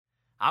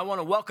I want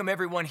to welcome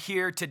everyone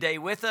here today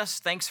with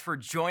us. Thanks for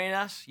joining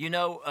us.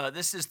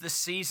 This is the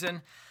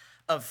season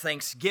of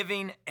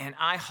Thanksgiving, and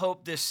I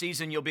hope this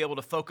season you'll be able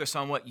to focus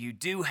on what you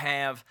do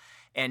have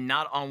and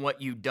not on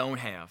what you don't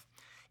have.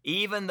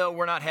 Even though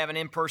we're not having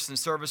in-person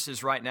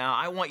services right now,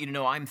 I want you to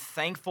know I'm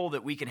thankful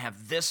that we can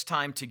have this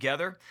time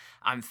together.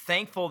 I'm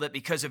thankful that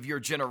because of your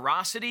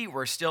generosity,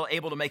 we're still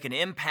able to make an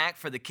impact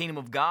for the kingdom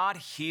of God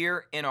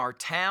here in our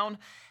town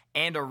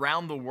and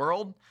around the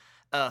world.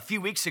 A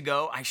few weeks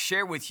ago, I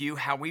shared with you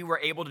how we were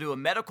able to do a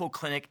medical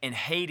clinic in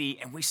Haiti,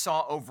 and we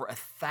saw over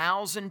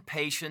 1,000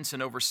 patients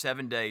in over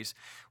 7 days.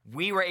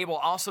 We were able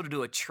also to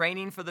do a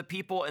training for the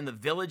people in the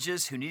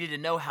villages who needed to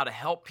know how to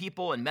help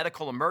people in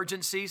medical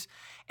emergencies.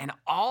 And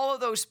all of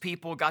those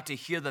people got to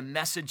hear the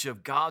message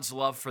of God's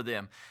love for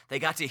them. They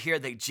got to hear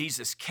that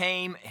Jesus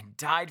came and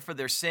died for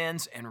their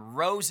sins and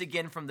rose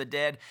again from the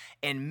dead.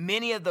 And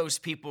many of those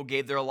people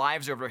gave their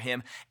lives over to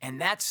him. And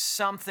that's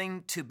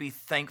something to be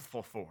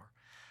thankful for.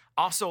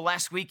 Also,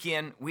 last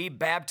weekend, we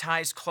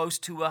baptized close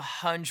to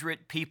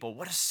 100 people.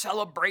 What a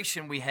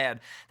celebration we had.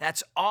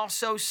 That's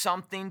also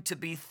something to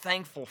be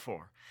thankful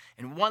for.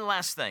 And one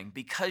last thing,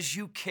 because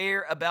you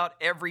care about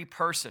every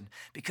person,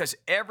 because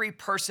every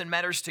person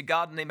matters to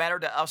God and they matter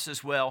to us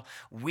as well,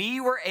 we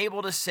were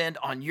able to send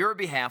on your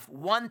behalf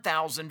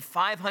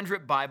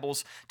 1,500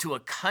 Bibles to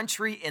a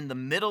country in the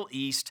Middle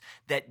East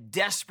that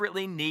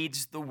desperately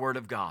needs the Word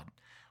of God.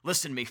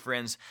 Listen to me,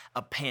 friends,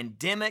 a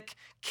pandemic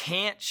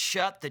can't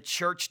shut the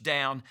church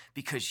down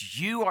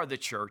because you are the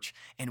church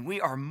and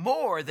we are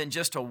more than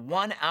just a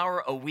 1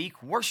 hour a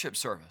week worship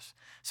service.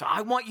 So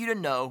I want you to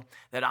know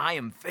that I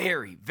am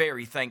very,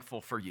 very thankful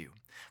for you.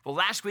 Well,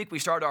 last week we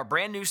started our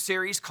brand new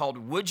series called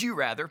Would You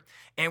Rather,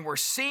 and we're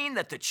seeing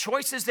that the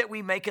choices that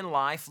we make in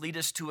life lead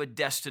us to a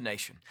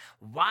destination.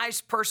 A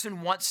wise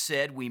person once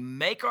said, we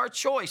make our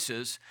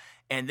choices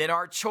and then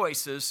our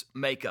choices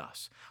make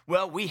us.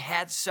 Well, we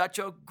had such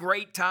a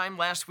great time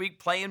last week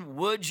playing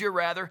Would You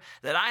Rather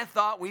that I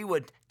thought we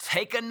would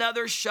take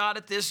another shot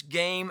at this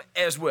game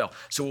as well.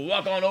 So we'll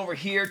walk on over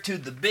here to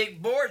the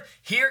big board.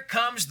 Here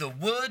comes the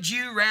Would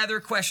You Rather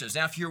questions.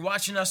 Now, if you're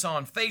watching us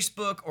on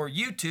Facebook or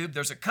YouTube,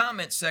 there's a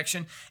comment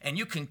section, and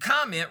you can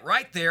comment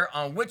right there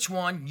on which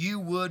one you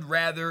would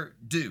rather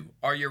do.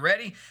 Are you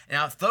ready?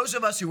 Now, if those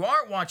of us who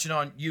aren't watching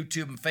on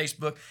YouTube and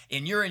Facebook,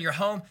 and you're in your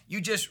home,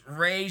 you just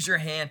raise your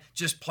hand,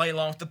 just play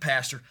along with the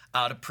pastor.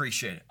 I'd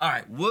appreciate it. All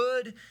right,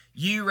 would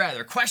you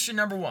rather? Question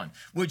number 1.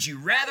 Would you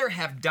rather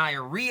have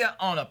diarrhea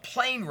on a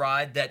plane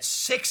ride that's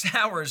 6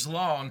 hours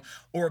long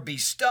or be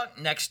stuck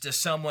next to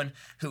someone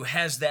who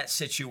has that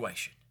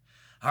situation?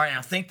 All right,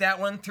 now think that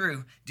one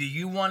through. Do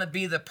you want to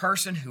be the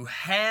person who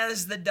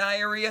has the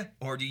diarrhea,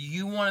 or do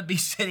you want to be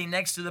sitting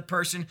next to the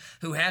person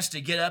who has to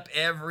get up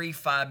every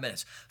 5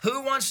 minutes?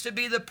 Who wants to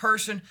be the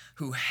person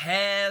who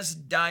has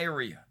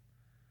diarrhea?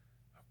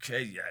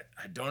 Okay,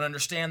 I don't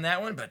understand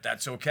that one, but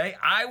that's okay.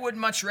 I would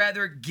much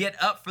rather get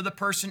up for the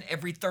person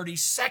every 30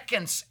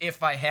 seconds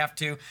if I have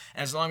to,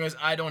 as long as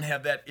I don't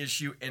have that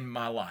issue in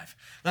my life.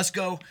 Let's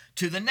go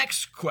to the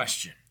next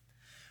question.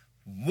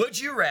 Would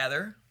you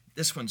rather,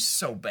 this one's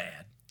so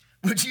bad,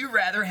 would you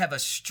rather have a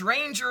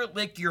stranger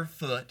lick your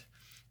foot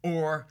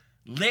or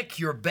lick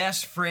your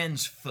best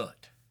friend's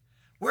foot?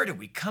 Where do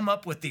we come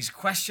up with these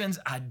questions?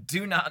 I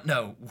do not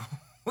know.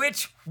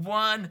 Which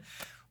one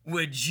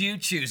would you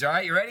choose? All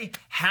right, you ready?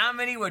 How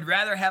many would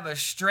rather have a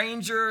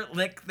stranger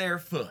lick their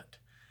foot?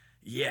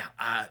 Yeah,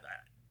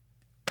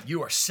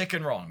 you are sick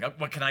and wrong.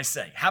 What can I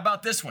say? How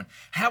about this one?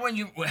 How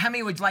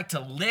many would like to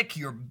lick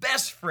your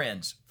best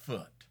friend's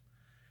foot?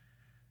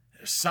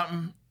 There's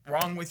something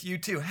wrong with you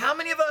too. How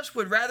many of us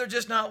would rather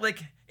just not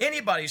lick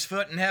anybody's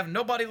foot and have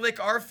nobody lick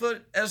our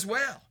foot as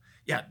well?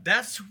 Yeah,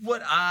 that's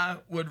what I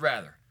would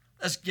rather.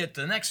 Let's get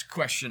the next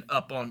question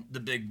up on the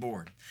big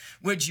board.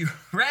 Would you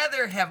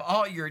rather have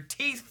all your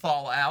teeth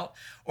fall out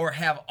or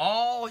have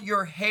all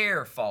your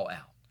hair fall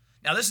out?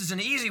 Now, this is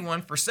an easy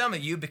one for some of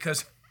you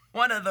because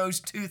one of those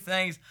two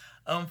things,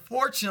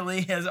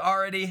 unfortunately, has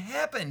already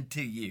happened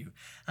to you.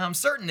 I'm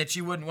certain that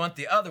you wouldn't want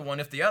the other one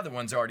if the other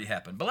one's already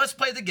happened. But let's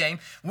play the game.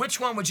 Which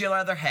one would you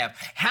rather have?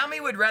 How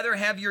many would rather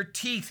have your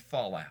teeth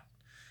fall out?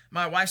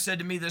 My wife said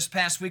to me this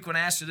past week when I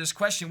asked her this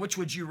question, which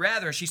would you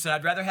rather? She said,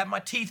 I'd rather have my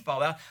teeth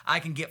fall out.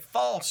 I can get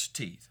false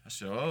teeth. I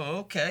said, oh,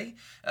 okay.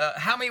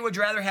 How many would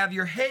you rather have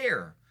your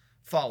hair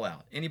fall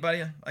out?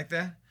 Anybody like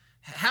that?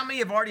 How many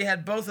have already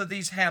had both of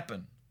these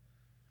happen?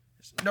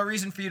 There's no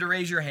reason for you to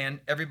raise your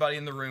hand. Everybody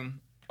in the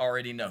room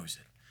already knows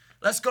it.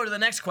 Let's go to the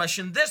next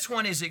question. This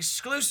one is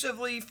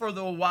exclusively for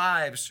the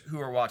wives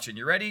who are watching.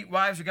 You ready?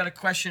 Wives, we got a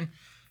question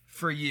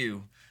for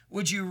you.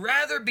 Would you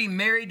rather be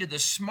married to the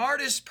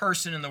smartest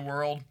person in the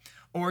world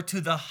or to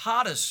the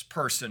hottest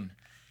person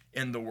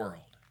in the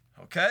world?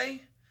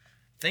 Okay?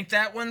 Think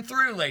that one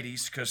through,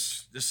 ladies,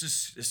 because this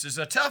is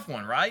a tough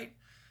one, right?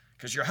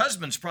 Because your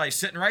husband's probably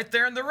sitting right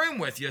there in the room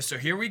with you. So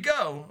here we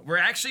go. We're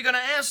actually going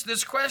to ask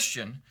this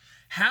question.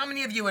 How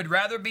many of you would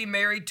rather be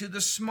married to the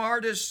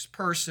smartest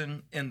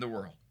person in the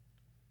world?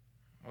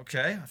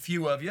 Okay, a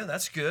few of you,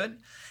 that's good.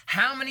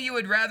 How many of you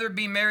would rather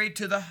be married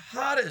to the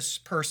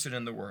hottest person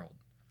in the world?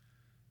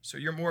 So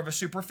you're more of a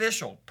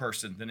superficial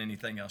person than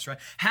anything else, right?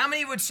 How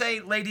many would say,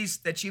 ladies,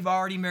 that you've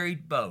already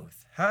married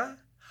both? Huh?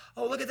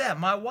 Oh, look at that.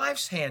 My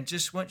wife's hand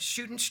just went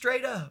shooting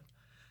straight up.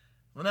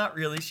 Well, not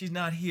really. She's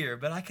not here,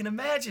 but I can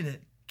imagine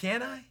it.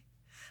 Can I?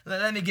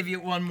 Let me give you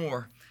one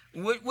more.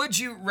 Would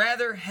you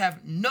rather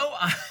have no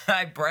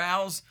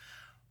eyebrows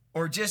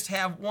or just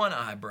have one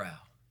eyebrow?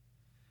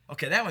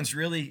 Okay, that one's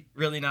really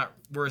not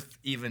worth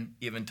even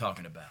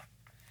talking about.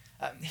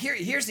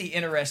 Here's the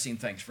interesting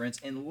thing, friends.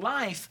 In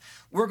life,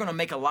 we're going to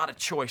make a lot of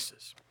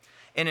choices.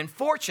 And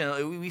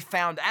unfortunately, we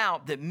found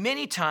out that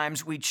many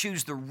times we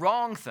choose the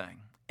wrong thing,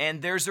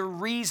 and there's a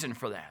reason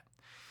for that.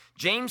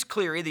 James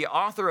Cleary, the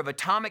author of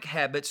Atomic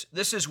Habits,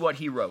 this is what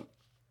he wrote.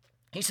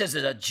 He says,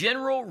 as a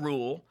general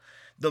rule,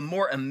 the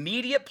more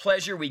immediate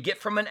pleasure we get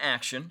from an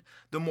action,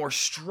 the more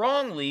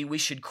strongly we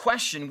should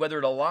question whether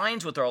it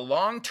aligns with our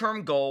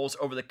long-term goals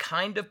over the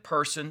kind of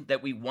person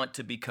that we want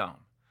to become.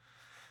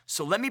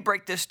 So let me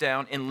break this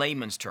down in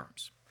layman's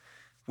terms.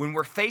 When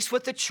we're faced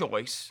with a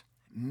choice,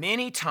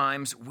 many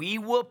times we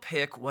will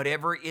pick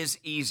whatever is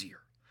easier,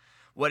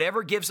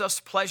 whatever gives us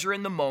pleasure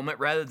in the moment,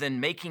 rather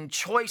than making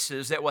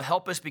choices that will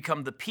help us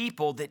become the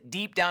people that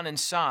deep down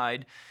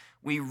inside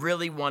we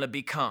really want to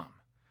become.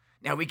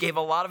 Now, we gave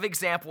a lot of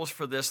examples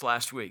for this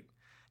last week.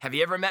 Have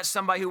you ever met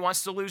somebody who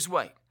wants to lose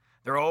weight?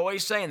 They're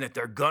always saying that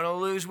they're going to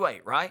lose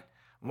weight, right?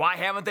 Why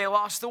haven't they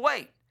lost the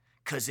weight?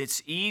 Because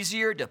it's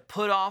easier to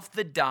put off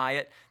the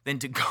diet than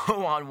to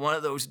go on one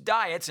of those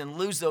diets and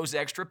lose those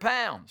extra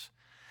pounds.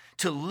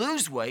 To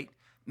lose weight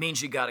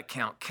means you got to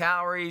count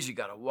calories, you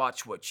got to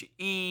watch what you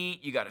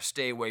eat, you got to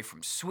stay away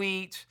from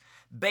sweets.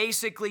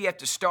 Basically, you have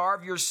to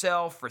starve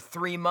yourself for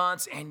 3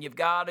 months, and you've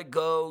got to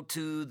go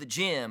to the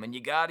gym, and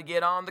you got to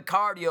get on the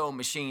cardio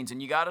machines, and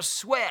you got to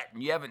sweat,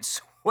 and you haven't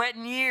sweat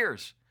in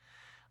years.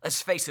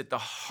 Let's face it, the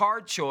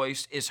hard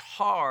choice is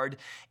hard,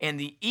 and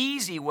the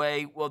easy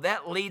way, well,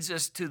 that leads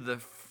us to the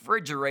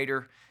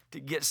refrigerator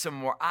to get some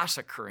more ice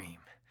cream.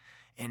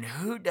 And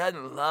who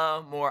doesn't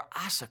love more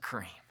ice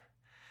cream?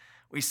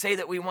 We say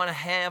that we want to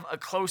have a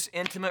close,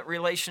 intimate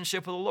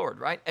relationship with the Lord,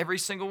 right? Every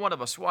single one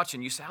of us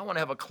watching, you say, I want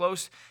to have a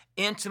close,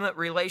 intimate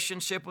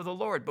relationship with the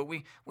Lord. But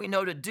we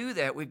know to do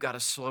that, we've got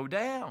to slow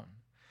down.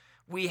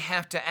 We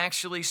have to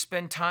actually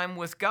spend time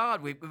with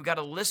God. We've got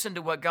to listen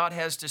to what God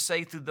has to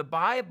say through the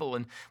Bible,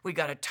 and we've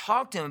got to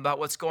talk to Him about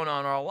what's going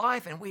on in our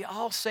life, and we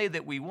all say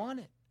that we want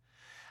it.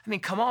 I mean,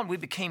 come on, we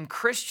became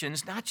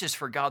Christians not just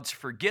for God's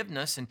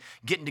forgiveness and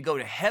getting to go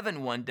to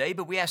heaven one day,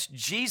 but we asked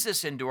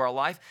Jesus into our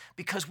life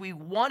because we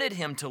wanted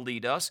Him to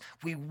lead us.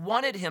 We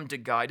wanted Him to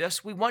guide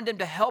us. We wanted Him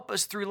to help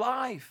us through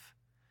life.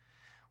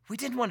 We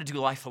didn't want to do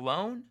life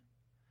alone,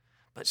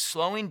 but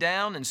slowing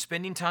down and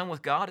spending time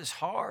with God is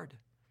hard.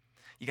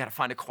 You got to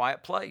find a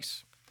quiet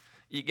place.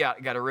 You got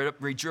to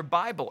read your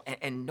Bible,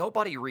 and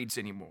nobody reads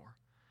anymore.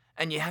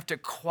 And you have to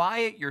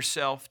quiet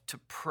yourself to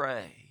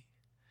pray.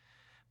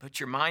 But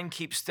your mind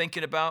keeps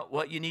thinking about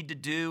what you need to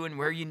do and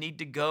where you need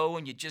to go,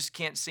 and you just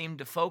can't seem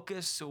to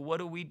focus. So what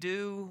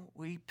do?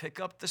 We pick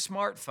up the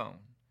smartphone,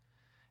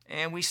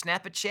 and we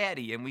snap a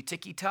chatty, and we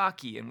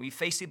ticky-tacky, and we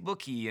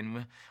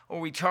Facebooky, or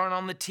we turn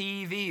on the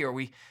TV, or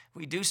we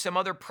do some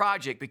other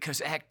project,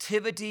 because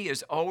activity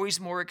is always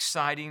more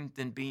exciting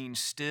than being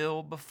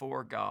still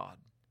before God.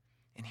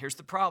 And here's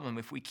the problem.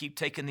 If we keep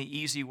taking the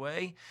easy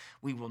way,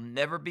 we will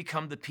never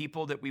become the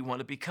people that we want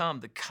to become,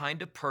 the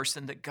kind of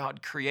person that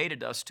God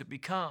created us to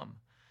become.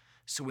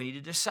 So we need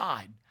to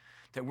decide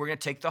that we're going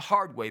to take the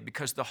hard way,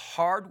 because the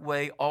hard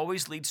way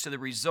always leads to the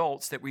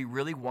results that we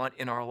really want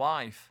in our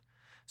life.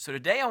 So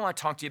today I want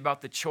to talk to you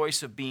about the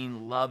choice of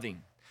being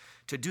loving.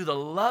 To do the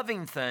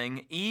loving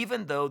thing,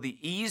 even though the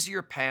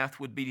easier path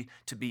would be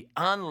to be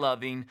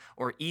unloving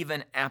or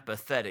even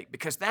apathetic,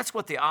 because that's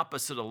what the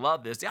opposite of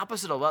love is. The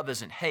opposite of love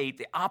isn't hate.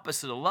 The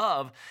opposite of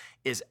love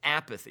is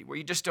apathy, where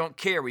you just don't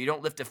care, where you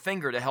don't lift a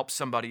finger to help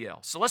somebody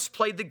else. So let's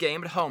play the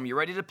game at home. You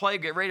ready to play?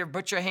 Get ready to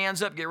put your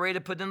hands up. Get ready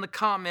to put in the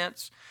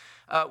comments.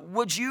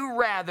 Would you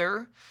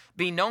rather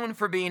be known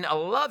for being a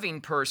loving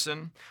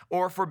person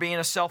or for being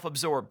a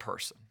self-absorbed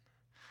person?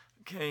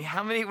 Okay,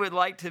 how many would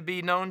like to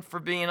be known for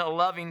being a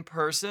loving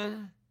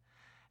person?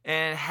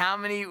 And how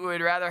many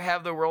would rather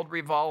have the world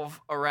revolve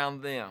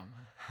around them?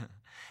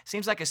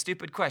 Seems like a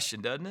stupid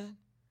question, doesn't it?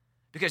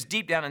 Because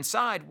deep down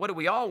inside, what do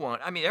we all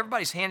want? I mean,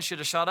 everybody's hand should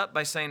have shot up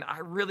by saying,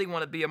 I really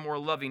want to be a more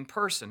loving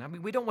person. I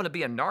mean, we don't want to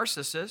be a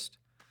narcissist.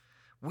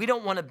 We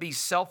don't want to be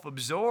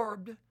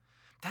self-absorbed.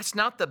 That's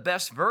not the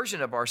best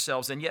version of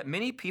ourselves, and yet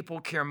many people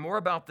care more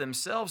about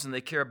themselves than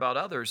they care about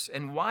others.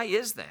 And why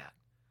is that?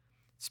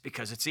 It's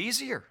because it's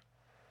easier.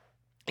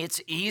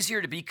 It's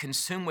easier to be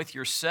consumed with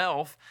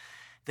yourself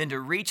than to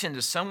reach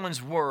into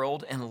someone's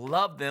world and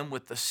love them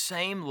with the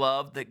same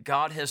love that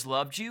God has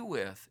loved you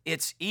with.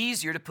 It's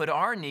easier to put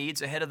our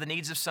needs ahead of the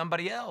needs of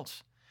somebody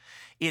else.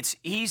 It's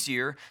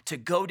easier to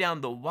go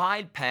down the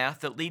wide path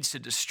that leads to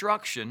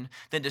destruction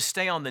than to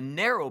stay on the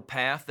narrow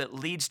path that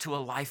leads to a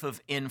life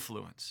of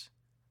influence.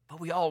 But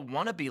we all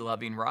want to be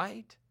loving,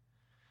 right?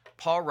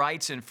 Paul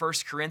writes in 1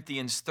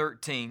 Corinthians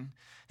 13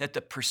 that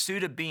the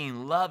pursuit of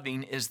being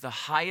loving is the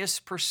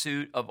highest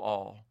pursuit of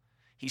all.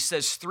 He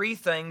says three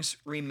things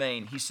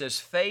remain. He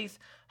says faith,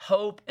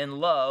 hope, and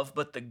love,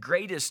 but the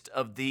greatest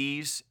of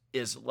these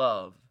is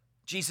love.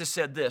 Jesus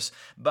said this,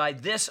 "By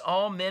this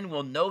all men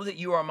will know that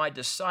you are my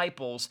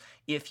disciples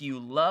if you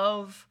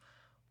love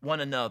one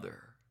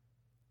another."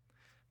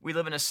 We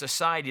live in a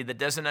society that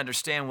doesn't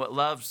understand what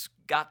love's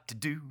got to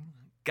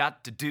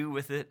do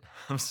with it.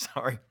 I'm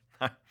sorry,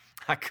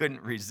 I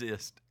couldn't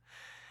resist.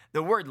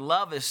 The word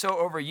love is so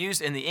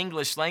overused in the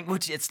English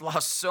language, it's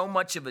lost so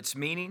much of its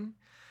meaning.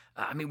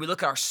 We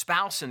look our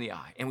spouse in the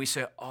eye and we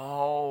say,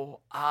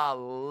 "Oh, I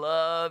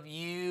love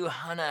you,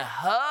 honey,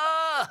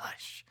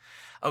 hush."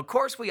 Of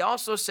course, we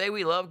also say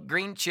we love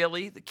green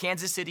chili, the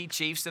Kansas City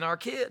Chiefs, and our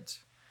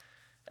kids.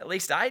 At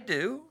least I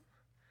do.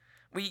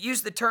 We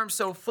use the term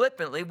so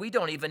flippantly, we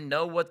don't even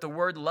know what the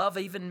word love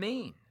even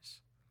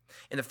means.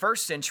 In the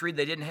first century,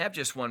 they didn't have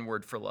just one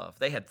word for love.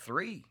 They had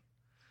three.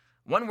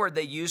 One word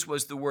they used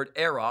was the word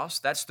eros.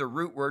 That's the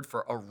root word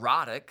for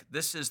erotic.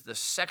 This is the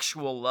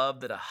sexual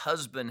love that a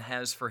husband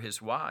has for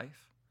his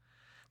wife.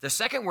 The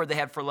second word they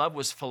had for love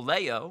was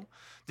phileo.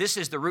 This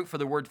is the root for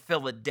the word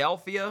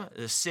Philadelphia,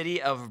 the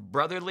city of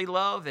brotherly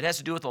love. It has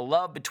to do with a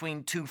love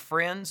between two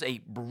friends, a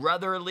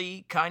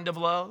brotherly kind of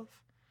love.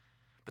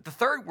 But the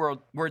third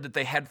word that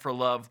they had for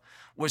love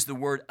was the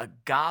word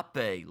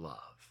agape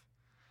love.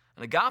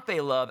 And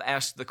agape love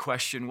asks the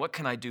question, what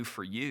can I do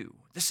for you?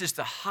 This is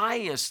the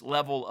highest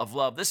level of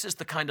love. This is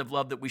the kind of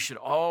love that we should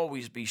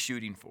always be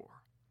shooting for.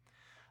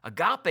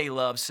 Agape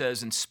love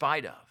says, in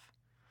spite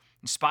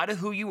of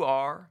who you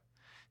are,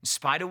 in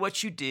spite of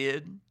what you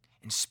did,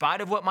 in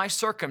spite of what my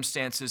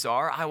circumstances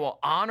are, I will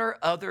honor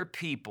other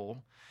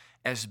people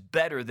as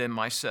better than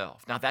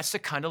myself. Now, that's the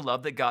kind of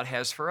love that God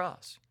has for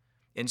us.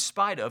 In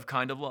spite of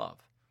kind of love.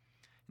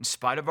 In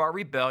spite of our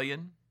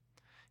rebellion,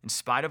 in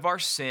spite of our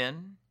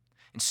sin,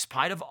 in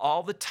spite of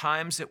all the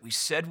times that we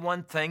said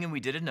one thing and we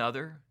did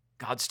another,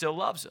 God still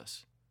loves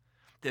us.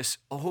 This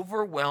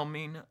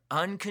overwhelming,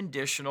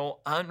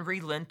 unconditional,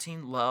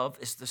 unrelenting love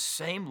is the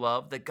same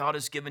love that God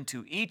has given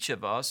to each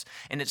of us,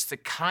 and it's the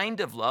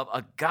kind of love,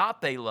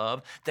 agape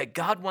love, that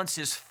God wants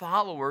his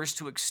followers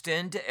to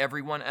extend to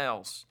everyone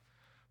else.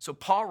 So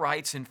Paul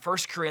writes in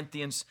 1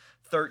 Corinthians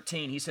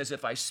 13, he says,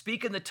 "If I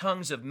speak in the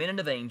tongues of men and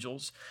of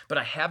angels, but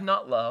I have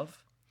not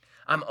love,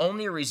 I'm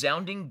only a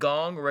resounding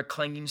gong or a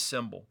clanging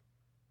cymbal.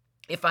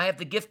 If I have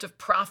the gift of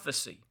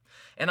prophecy,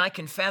 and I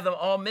can fathom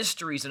all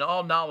mysteries and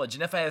all knowledge,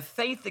 and if I have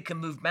faith that can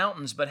move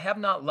mountains, but have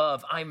not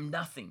love, I'm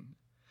nothing.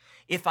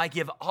 If I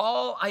give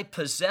all I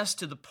possess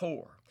to the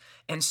poor,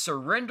 and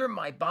surrender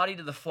my body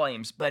to the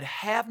flames, but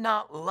have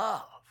not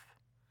love,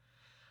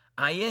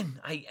 I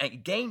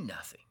gain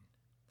nothing."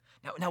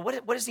 Now,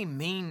 what does he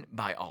mean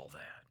by all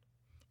that?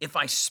 If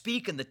I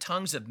speak in the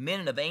tongues of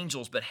men and of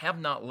angels, but have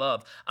not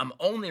love, I'm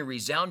only a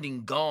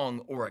resounding gong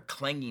or a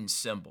clanging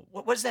cymbal.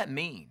 What does that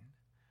mean?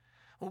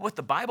 Well, what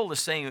the Bible is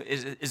saying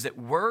is that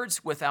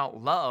words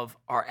without love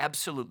are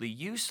absolutely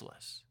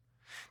useless.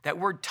 That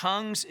word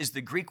tongues is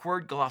the Greek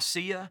word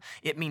glossia.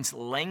 It means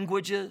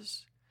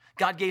languages.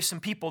 God gave some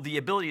people the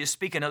ability to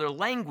speak in other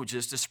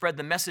languages to spread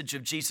the message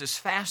of Jesus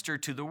faster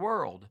to the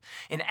world.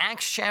 In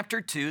Acts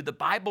chapter 2, the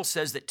Bible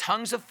says that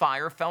tongues of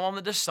fire fell on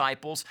the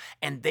disciples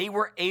and they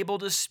were able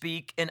to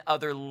speak in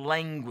other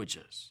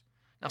languages.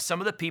 Now,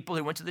 some of the people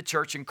who went to the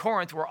church in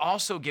Corinth were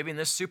also given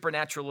this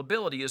supernatural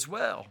ability as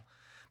well.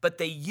 But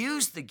they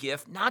used the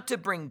gift not to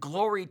bring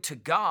glory to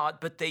God,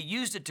 but they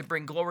used it to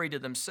bring glory to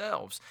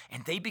themselves.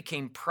 And they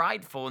became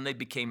prideful and they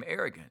became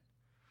arrogant.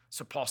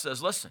 So Paul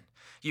says, listen,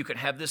 you can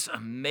have this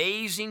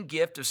amazing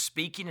gift of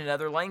speaking in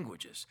other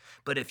languages,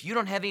 but if you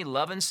don't have any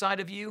love inside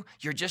of you,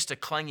 you're just a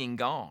clanging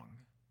gong.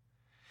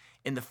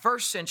 In the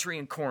first century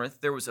in Corinth,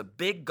 there was a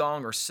big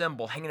gong or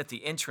cymbal hanging at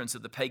the entrance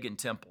of the pagan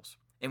temples.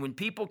 And when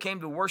people came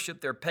to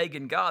worship their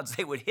pagan gods,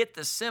 they would hit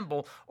the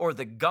cymbal or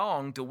the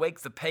gong to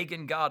wake the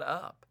pagan god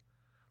up.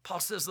 Paul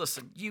says,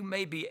 listen, you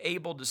may be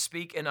able to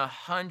speak in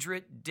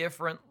 100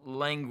 different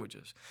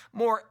languages,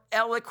 more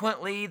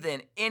eloquently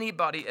than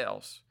anybody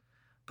else.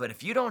 But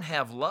if you don't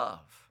have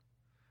love,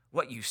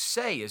 what you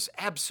say is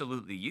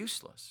absolutely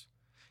useless.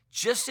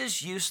 Just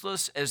as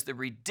useless as the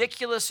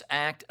ridiculous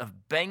act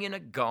of banging a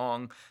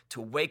gong to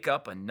wake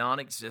up a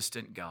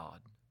non-existent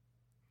God.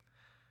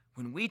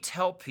 When we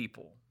tell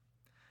people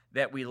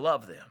that we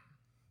love them,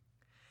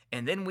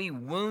 and then we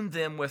wound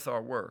them with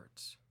our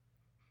words,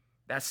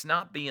 that's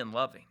not being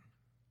loving.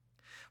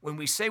 When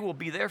we say we'll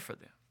be there for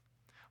them,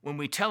 when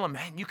we tell them,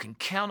 man, you can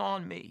count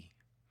on me,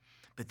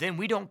 but then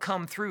we don't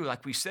come through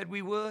like we said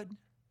we would,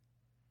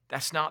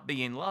 that's not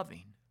being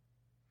loving.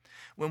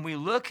 When we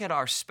look at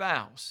our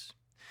spouse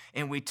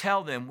and we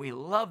tell them we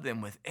love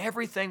them with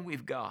everything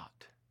we've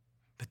got,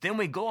 but then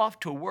we go off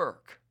to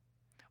work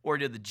or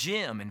to the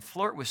gym and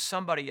flirt with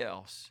somebody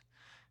else,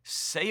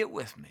 say it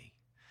with me,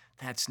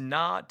 that's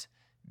not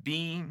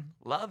being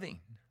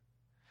loving.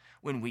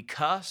 When we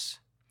cuss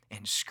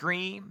and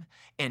scream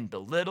and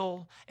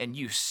belittle and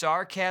use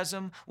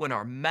sarcasm when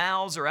our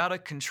mouths are out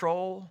of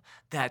control,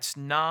 that's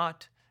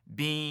not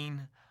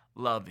being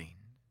loving.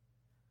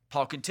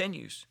 Paul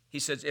continues. He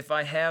says, if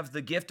I have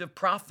the gift of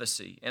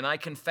prophecy and I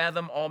can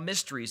fathom all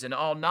mysteries and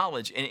all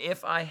knowledge, and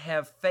if I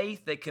have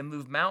faith that can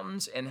move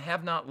mountains and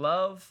have not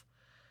love,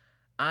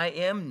 I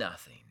am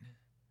nothing.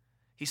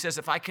 He says,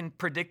 if I can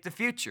predict the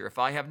future, if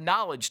I have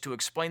knowledge to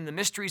explain the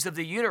mysteries of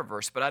the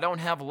universe, but I don't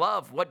have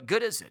love, what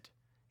good is it?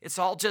 It's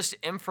all just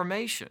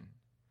information.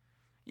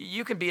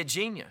 You can be a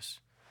genius.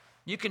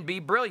 You can be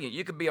brilliant.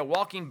 You can be a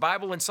walking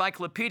Bible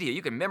encyclopedia.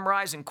 You can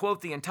memorize and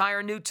quote the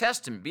entire New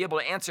Testament, be able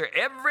to answer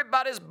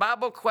everybody's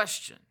Bible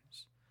questions.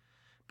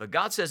 But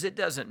God says it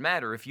doesn't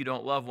matter if you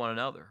don't love one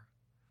another.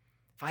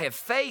 If I have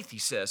faith, he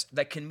says,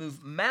 that can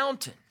move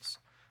mountains,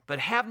 but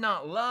have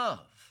not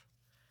love,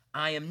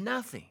 I am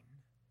nothing.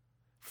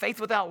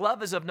 Faith without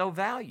love is of no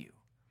value.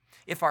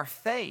 If our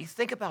faith,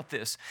 think about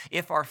this,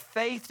 if our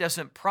faith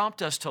doesn't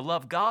prompt us to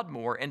love God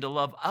more and to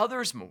love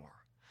others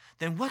more,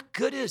 then what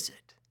good is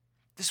it?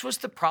 This was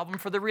the problem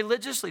for the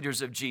religious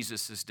leaders of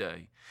Jesus'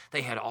 day.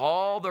 They had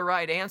all the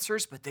right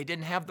answers, but they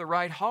didn't have the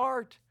right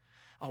heart.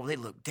 Oh, they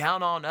looked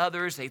down on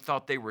others. They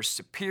thought they were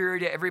superior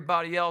to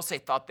everybody else. They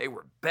thought they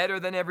were better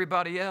than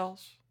everybody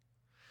else.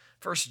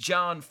 1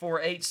 John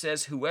 4:8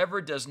 says,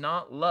 whoever does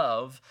not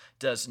love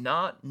does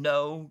not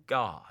know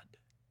God.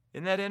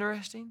 Isn't that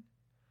interesting?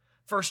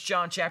 1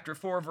 John chapter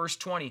 4, verse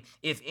 20,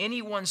 if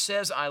anyone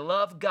says, I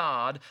love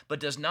God, but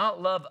does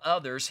not love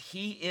others,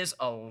 he is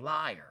a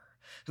liar.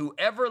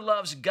 Whoever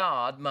loves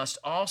God must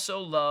also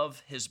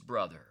love his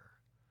brother.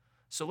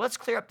 So let's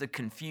clear up the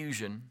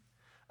confusion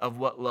of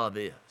what love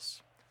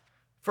is.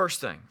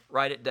 First thing,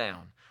 write it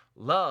down.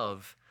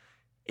 Love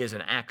is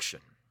an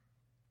action.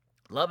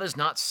 Love is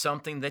not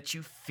something that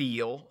you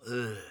feel.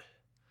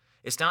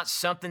 It's not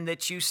something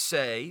that you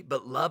say,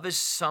 but love is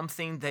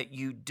something that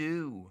you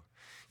do.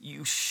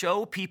 You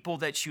show people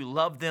that you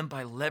love them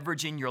by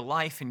leveraging your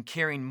life and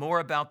caring more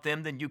about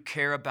them than you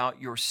care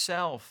about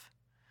yourself.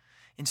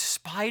 In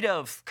spite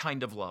of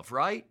kind of love,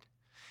 right?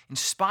 In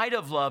spite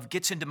of love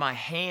gets into my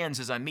hands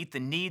as I meet the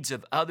needs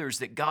of others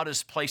that God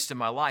has placed in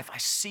my life. I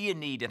see a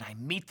need and I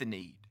meet the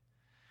need.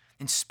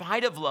 In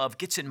spite of love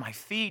gets in my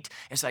feet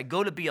as I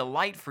go to be a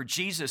light for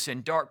Jesus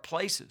in dark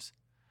places.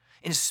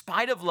 In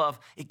spite of love,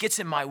 it gets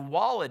in my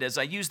wallet as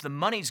I use the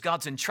monies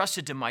God's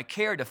entrusted to my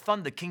care to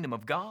fund the kingdom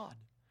of God.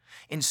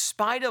 In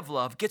spite of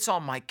love, gets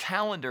on my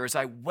calendar as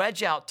I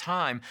wedge out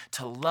time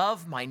to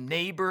love my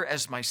neighbor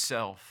as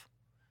myself.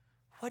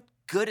 What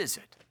good is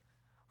it?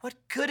 What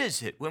good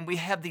is it when we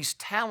have these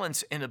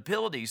talents and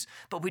abilities,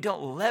 but we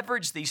don't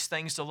leverage these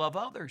things to love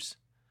others?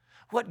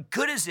 What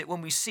good is it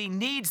when we see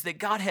needs that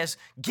God has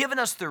given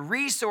us the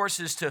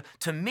resources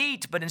to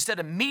meet, but instead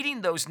of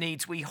meeting those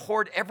needs, we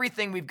hoard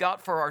everything we've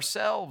got for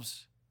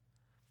ourselves?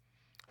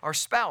 Our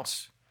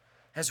spouse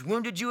has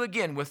wounded you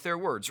again with their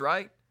words,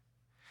 right?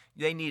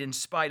 They need in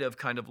spite of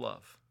kind of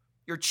love.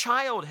 Your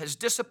child has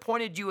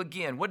disappointed you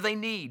again. What do they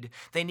need?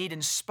 They need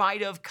in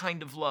spite of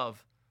kind of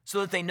love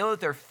so that they know that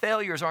their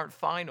failures aren't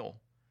final.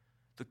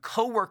 The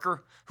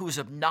coworker who is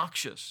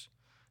obnoxious,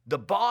 the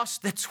boss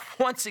that's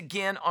once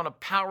again on a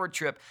power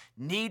trip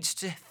needs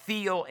to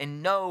feel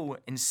and know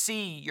and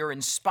see your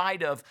in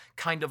spite of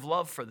kind of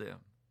love for them.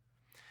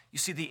 You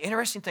see, the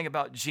interesting thing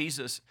about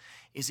Jesus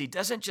is he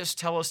doesn't just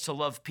tell us to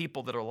love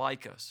people that are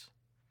like us.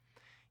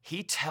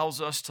 He tells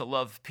us to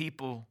love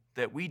people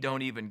that we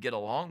don't even get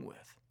along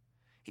with.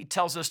 He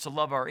tells us to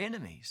love our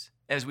enemies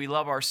as we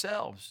love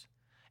ourselves.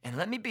 And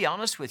let me be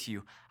honest with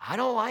you, I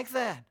don't like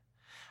that.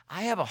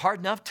 I have a hard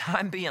enough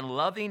time being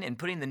loving and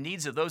putting the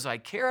needs of those I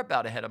care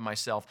about ahead of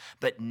myself.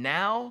 But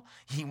now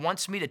he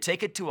wants me to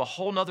take it to a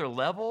whole nother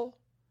level.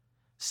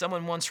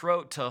 Someone once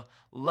wrote, to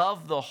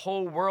love the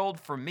whole world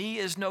for me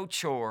is no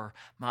chore.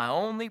 My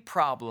only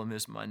problem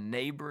is my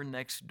neighbor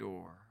next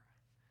door.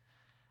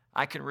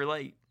 I can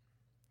relate.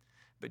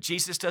 But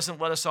Jesus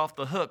doesn't let us off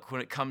the hook when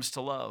it comes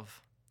to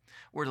love.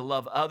 We're to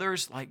love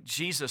others like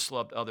Jesus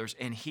loved others,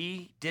 and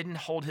he didn't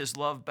hold his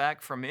love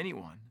back from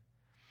anyone.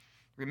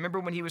 Remember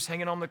when he was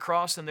hanging on the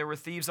cross and there were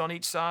thieves on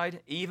each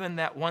side? Even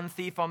that one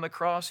thief on the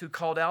cross who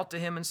called out to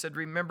him and said,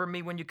 remember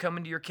me when you come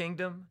into your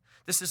kingdom?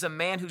 This is a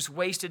man who's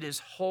wasted his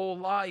whole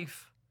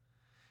life.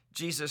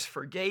 Jesus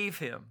forgave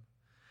him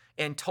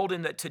and told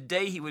him that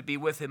today he would be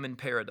with him in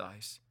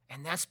paradise.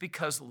 And that's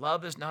because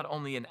love is not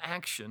only an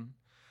action,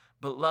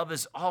 but love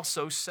is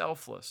also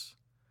selfless.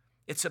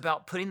 It's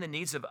about putting the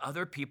needs of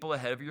other people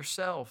ahead of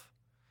yourself.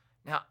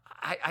 Now,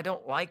 I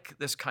don't like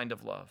this kind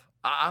of love.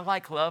 I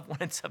like love when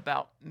it's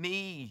about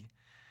me.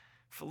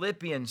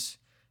 Philippians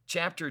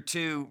chapter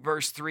 2,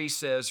 verse 3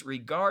 says,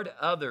 regard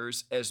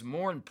others as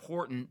more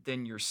important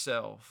than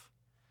yourself.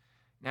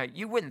 Now,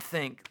 you wouldn't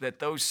think that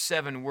those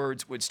 7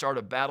 words would start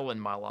a battle in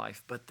my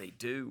life, but they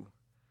do.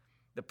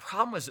 The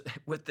problem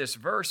with this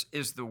verse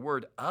is the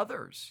word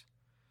others.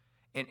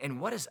 And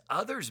what does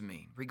others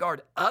mean?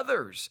 Regard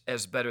others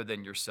as better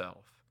than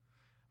yourself.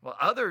 Well,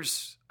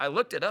 others, I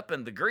looked it up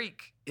in the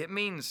Greek. It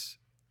means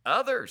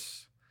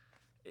others.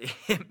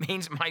 It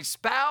means my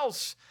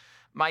spouse,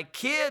 my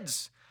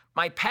kids,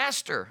 my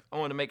pastor. I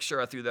want to make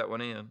sure I threw that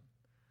one in.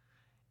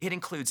 It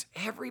includes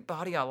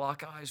everybody I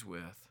lock eyes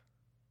with.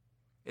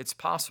 It's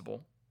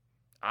possible.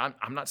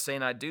 I'm not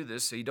saying I do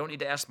this, so you don't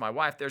need to ask my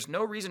wife. There's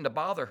no reason to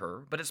bother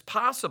her, but it's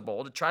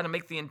possible to try to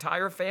make the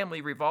entire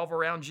family revolve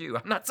around you.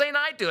 I'm not saying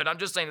I do it. I'm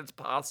just saying it's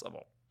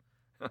possible.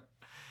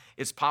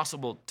 It's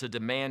possible to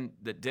demand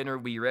that dinner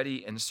be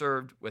ready and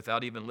served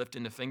without even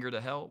lifting a finger to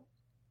help.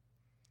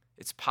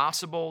 It's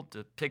possible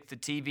to pick the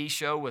TV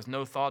show with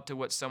no thought to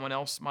what someone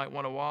else might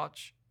want to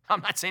watch.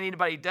 I'm not saying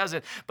anybody does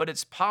it, but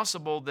it's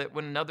possible that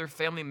when another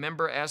family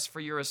member asks for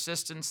your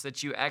assistance,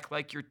 that you act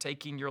like you're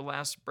taking your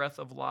last breath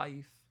of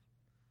life.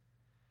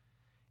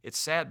 It's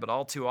sad, but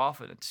all too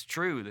often it's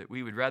true that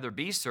we would rather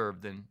be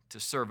served than to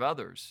serve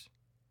others.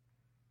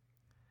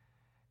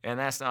 And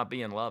that's not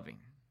being loving.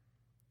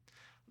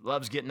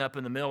 Love's getting up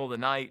in the middle of the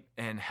night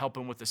and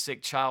helping with a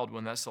sick child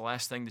when that's the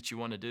last thing that you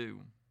want to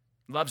do.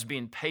 Love's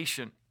being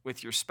patient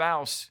with your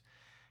spouse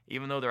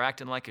even though they're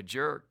acting like a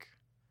jerk.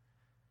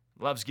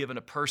 Love's giving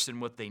a person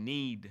what they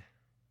need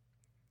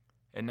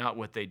and not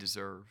what they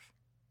deserve.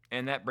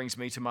 And that brings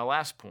me to my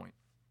last point.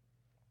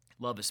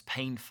 Love is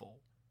painful.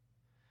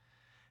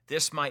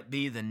 This might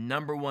be the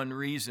number one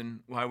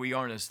reason why we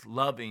aren't as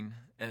loving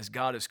as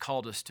God has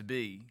called us to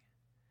be.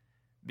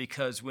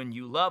 Because when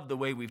you love the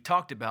way we've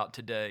talked about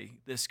today,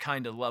 this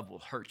kind of love will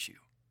hurt you.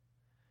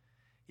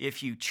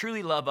 If you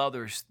truly love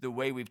others the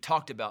way we've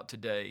talked about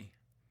today,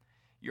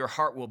 your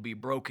heart will be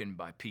broken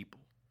by people.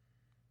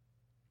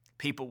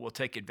 People will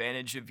take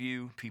advantage of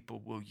you.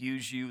 People will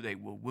use you. They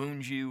will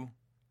wound you.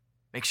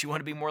 Makes you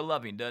want to be more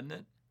loving, doesn't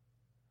it?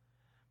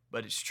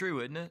 But it's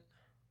true, isn't it?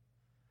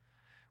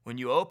 When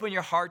you open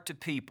your heart to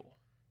people,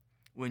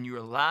 when you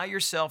allow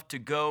yourself to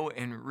go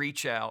and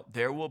reach out,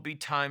 there will be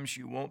times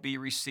you won't be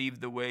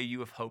received the way you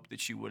have hoped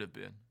that you would have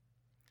been.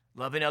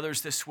 Loving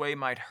others this way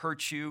might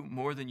hurt you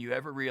more than you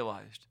ever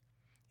realized.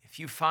 If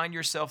you find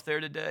yourself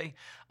there today,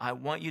 I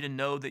want you to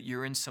know that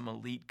you're in some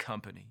elite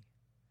company.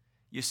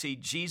 You see,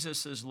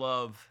 Jesus'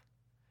 love,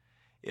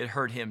 it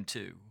hurt him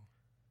too.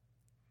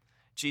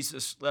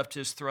 Jesus left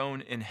his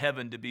throne in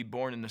heaven to be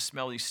born in a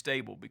smelly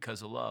stable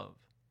because of love.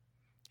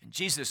 And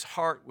Jesus'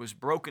 heart was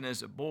broken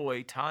as a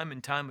boy time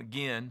and time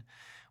again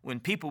when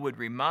people would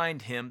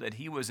remind him that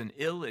he was an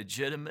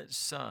illegitimate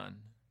son,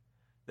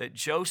 that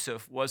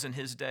Joseph wasn't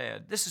his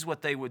dad. This is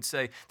what they would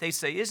say. They'd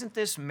say, "Isn't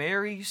this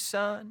Mary's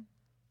son?"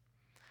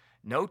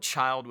 No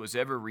child was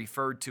ever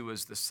referred to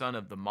as the son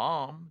of the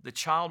mom. The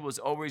child was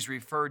always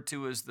referred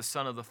to as the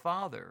son of the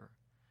father.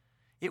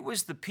 It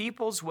was the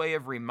people's way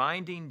of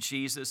reminding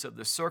Jesus of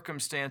the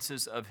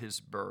circumstances of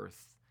his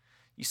birth.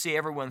 You see,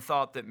 everyone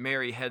thought that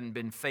Mary hadn't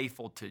been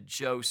faithful to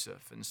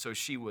Joseph, and so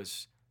she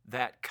was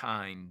that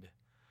kind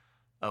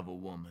of a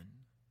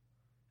woman.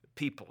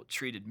 People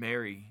treated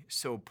Mary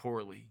so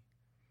poorly.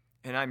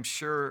 And I'm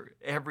sure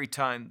every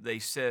time they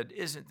said,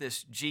 "Isn't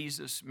this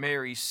Jesus,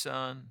 Mary's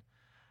son?"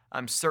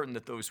 I'm certain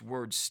that those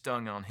words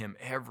stung on him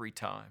every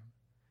time,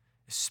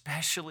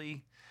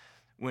 especially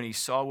when he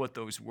saw what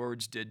those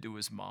words did to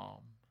his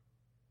mom.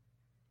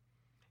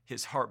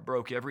 His heart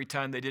broke every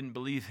time they didn't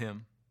believe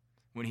him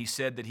when he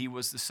said that he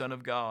was the Son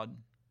of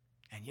God,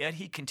 and yet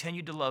he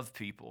continued to love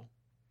people.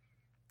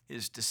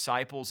 His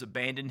disciples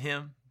abandoned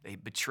him, they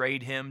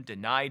betrayed him,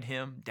 denied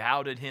him,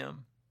 doubted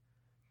him,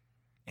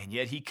 and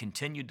yet he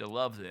continued to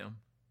love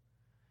them.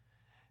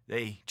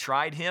 They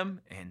tried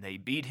him and they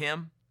beat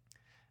him.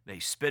 They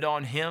spit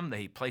on him,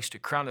 they placed a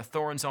crown of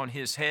thorns on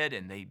his head,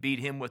 and they beat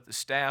him with the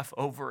staff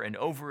over and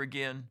over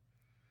again.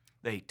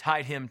 They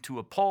tied him to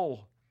a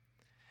pole,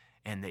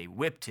 and they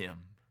whipped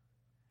him.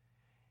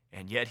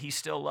 And yet he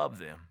still loved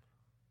them.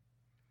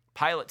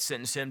 Pilate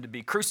sentenced him to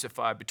be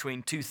crucified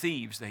between two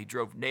thieves. They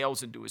drove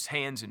nails into his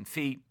hands and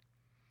feet,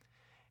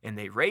 and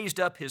they raised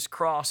up his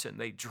cross, and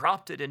they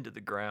dropped it into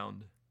the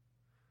ground.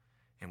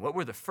 And what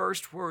were the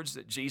first words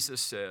that Jesus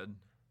said?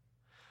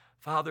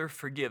 "Father,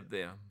 forgive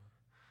them,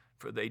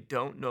 for they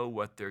don't know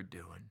what they're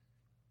doing."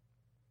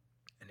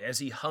 And as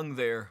he hung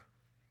there,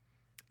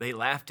 they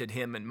laughed at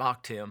him and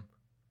mocked him.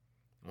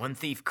 One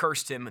thief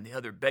cursed him, and the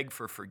other begged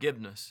for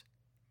forgiveness.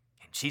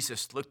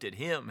 Jesus looked at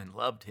him and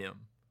loved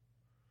him.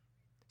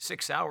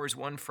 6 hours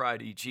one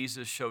Friday,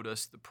 Jesus showed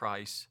us the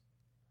price,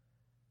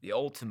 the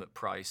ultimate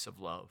price of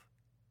love.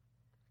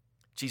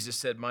 Jesus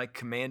said, "My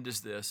command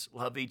is this,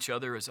 love each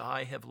other as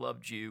I have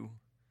loved you.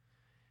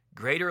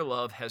 Greater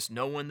love has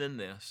no one than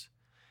this,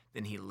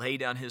 than he lay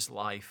down his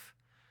life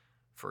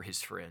for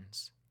his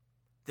friends."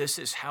 This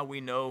is how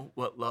we know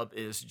what love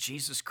is.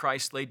 Jesus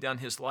Christ laid down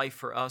his life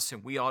for us,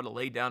 and we ought to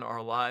lay down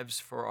our lives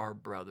for our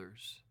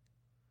brothers.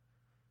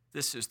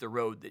 This is the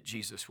road that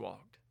Jesus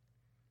walked.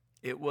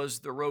 It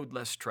was the road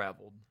less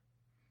traveled.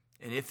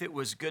 And if it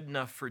was good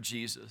enough for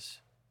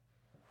Jesus,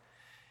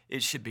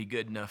 it should be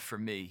good enough for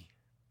me.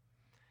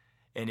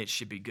 And it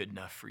should be good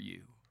enough for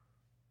you.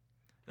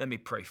 Let me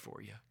pray for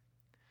you.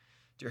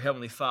 Dear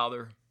Heavenly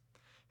Father,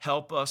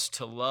 help us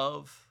to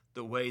love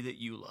the way that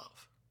you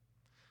love.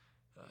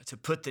 To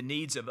put the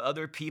needs of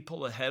other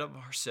people ahead of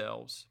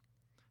ourselves.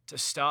 To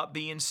stop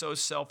being so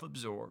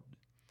self-absorbed.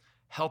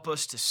 Help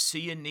us to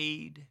see a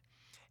need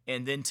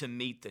and then to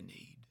meet the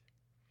need.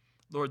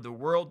 Lord, the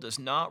world does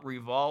not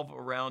revolve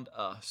around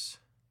us.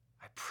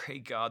 I pray,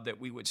 God, that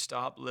we would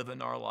stop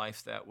living our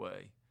life that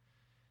way,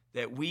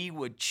 that we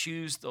would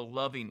choose the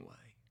loving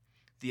way,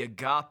 the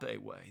agape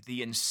way,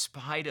 the in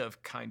spite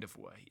of kind of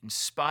way, in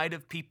spite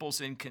of people's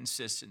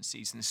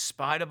inconsistencies, in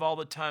spite of all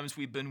the times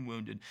we've been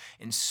wounded,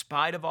 in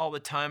spite of all the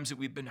times that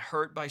we've been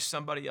hurt by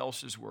somebody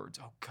else's words.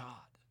 Oh,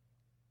 God,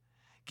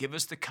 give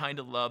us the kind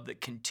of love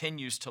that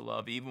continues to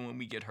love even when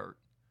we get hurt.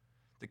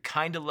 The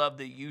kind of love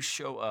that you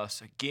show us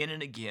again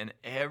and again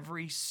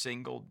every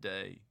single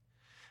day.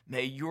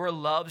 May your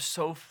love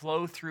so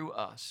flow through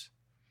us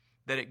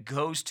that it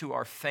goes to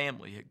our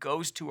family, it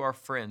goes to our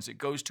friends, it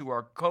goes to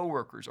our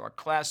coworkers, our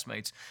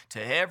classmates, to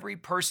every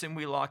person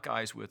we lock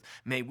eyes with.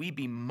 May we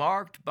be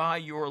marked by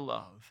your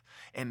love,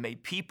 and may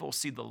people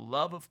see the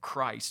love of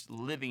Christ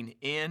living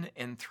in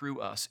and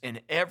through us in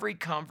every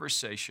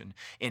conversation,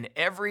 in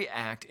every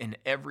act, in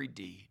every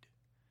deed.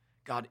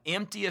 God,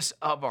 empty us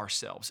of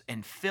ourselves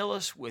and fill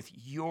us with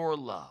your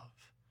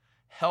love.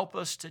 Help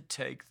us to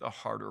take the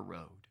harder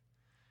road.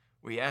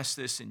 We ask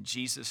this in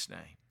Jesus'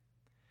 name.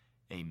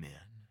 Amen.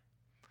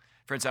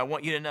 Friends, I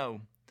want you to know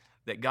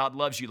that God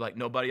loves you like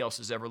nobody else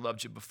has ever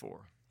loved you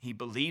before. He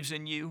believes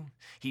in you.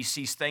 He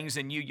sees things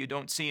in you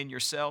don't see in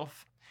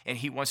yourself. And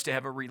he wants to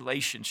have a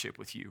relationship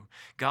with you.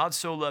 God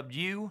so loved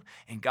you,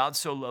 and God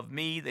so loved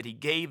me, that he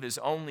gave his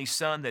only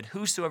Son, that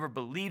whosoever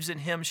believes in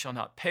him shall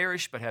not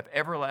perish, but have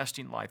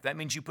everlasting life. That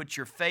means you put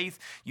your faith,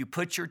 you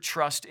put your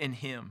trust in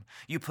him.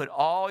 You put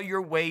all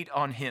your weight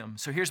on him.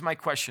 So here's my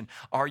question.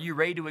 Are you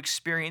ready to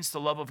experience the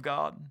love of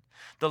God?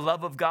 The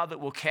love of God that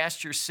will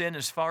cast your sin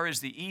as far as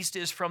the east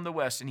is from the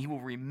west, and he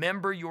will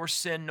remember your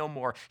sin no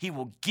more. He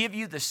will give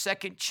you the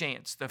second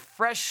chance, the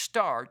fresh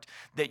start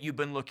that you've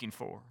been looking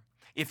for.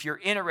 If you're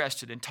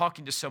interested in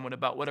talking to someone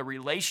about what a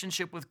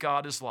relationship with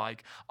God is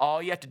like,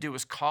 all you have to do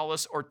is call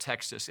us or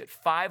text us at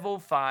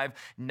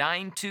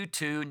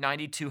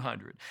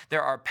 505-922-9200.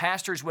 There are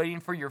pastors waiting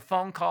for your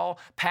phone call,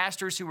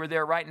 pastors who are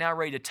there right now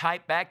ready to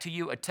type back to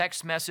you a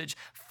text message,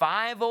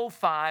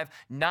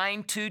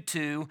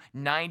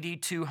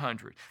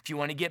 505-922-9200. If you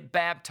want to get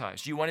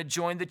baptized, you want to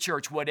join the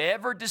church,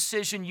 whatever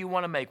decision you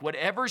want to make,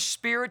 whatever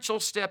spiritual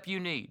step you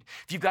need.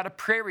 If you've got a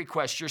prayer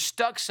request, you're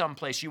stuck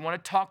someplace, you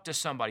want to talk to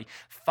somebody,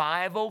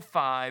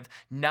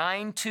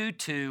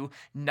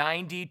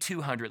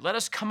 505-922-9200. Let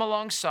us come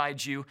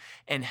alongside you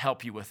and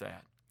help you with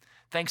that.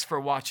 Thanks for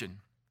watching.